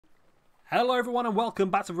Hello everyone and welcome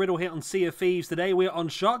back to Riddle here on Sea of Thieves. Today we're on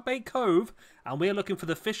Bait Cove and we're looking for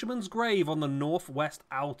the Fisherman's Grave on the northwest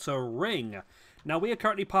outer ring. Now we are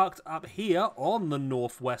currently parked up here on the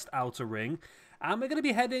northwest outer ring and we're going to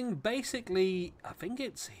be heading basically, I think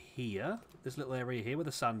it's here, this little area here where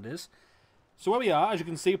the sand is. So where we are, as you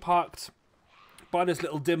can see, parked by this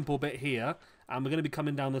little dimple bit here, and we're going to be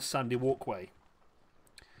coming down this sandy walkway.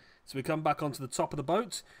 So we come back onto the top of the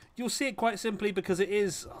boat. You'll see it quite simply because it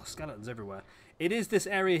is... Oh, skeletons everywhere. It is this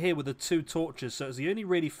area here with the two torches. So it's the only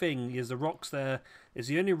really thing is the rocks there. Is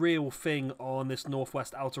the only real thing on this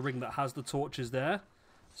northwest outer ring that has the torches there.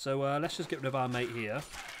 So let's just get rid of our mate here.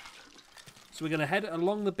 So we're going to head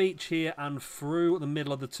along the beach here and through the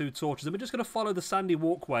middle of the two torches. And we're just going to follow the sandy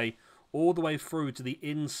walkway all the way through to the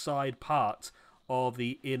inside part of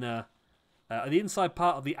the inner... the inside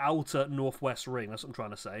part of the outer northwest ring. That's what I'm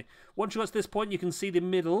trying to say. Once you get to this point, you can see the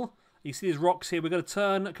middle. You see these rocks here. We're going to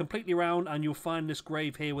turn completely around and you'll find this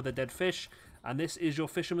grave here with a dead fish. And this is your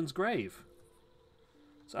fisherman's grave.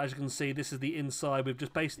 So as you can see, this is the inside. We've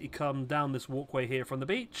just basically come down this walkway here from the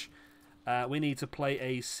beach. We need to play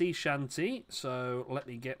a sea shanty. So let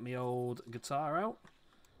me get my old guitar out.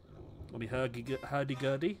 Let me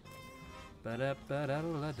hurdy-gurdy. And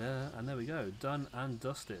there we go. Done and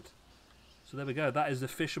dusted. So there we go, that is the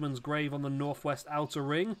Fisherman's Grave on the northwest outer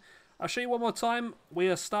ring. I'll show you one more time. We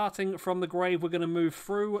are starting from the grave. We're going to move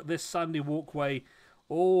through this sandy walkway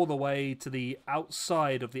all the way to the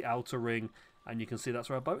outside of the outer ring. And you can see that's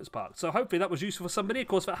where our boat is parked. So hopefully that was useful for somebody. Of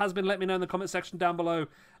course, if it has been, let me know in the comment section down below.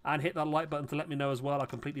 And hit that like button to let me know as well. I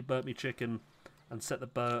completely burnt me chicken and set the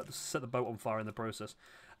boat on fire in the process.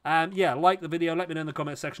 Yeah, like the video, let me know in the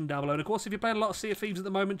comment section down below. And of course, if you're playing a lot of Sea of Thieves at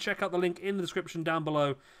the moment, check out the link in the description down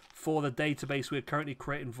below for the database we're currently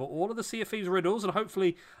creating for all of the Sea of Thieves riddles. And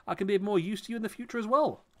hopefully, I can be of more use to you in the future as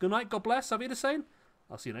well. Good night, God bless, Auf Wiedersehen.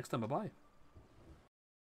 I'll see you next time, bye-bye.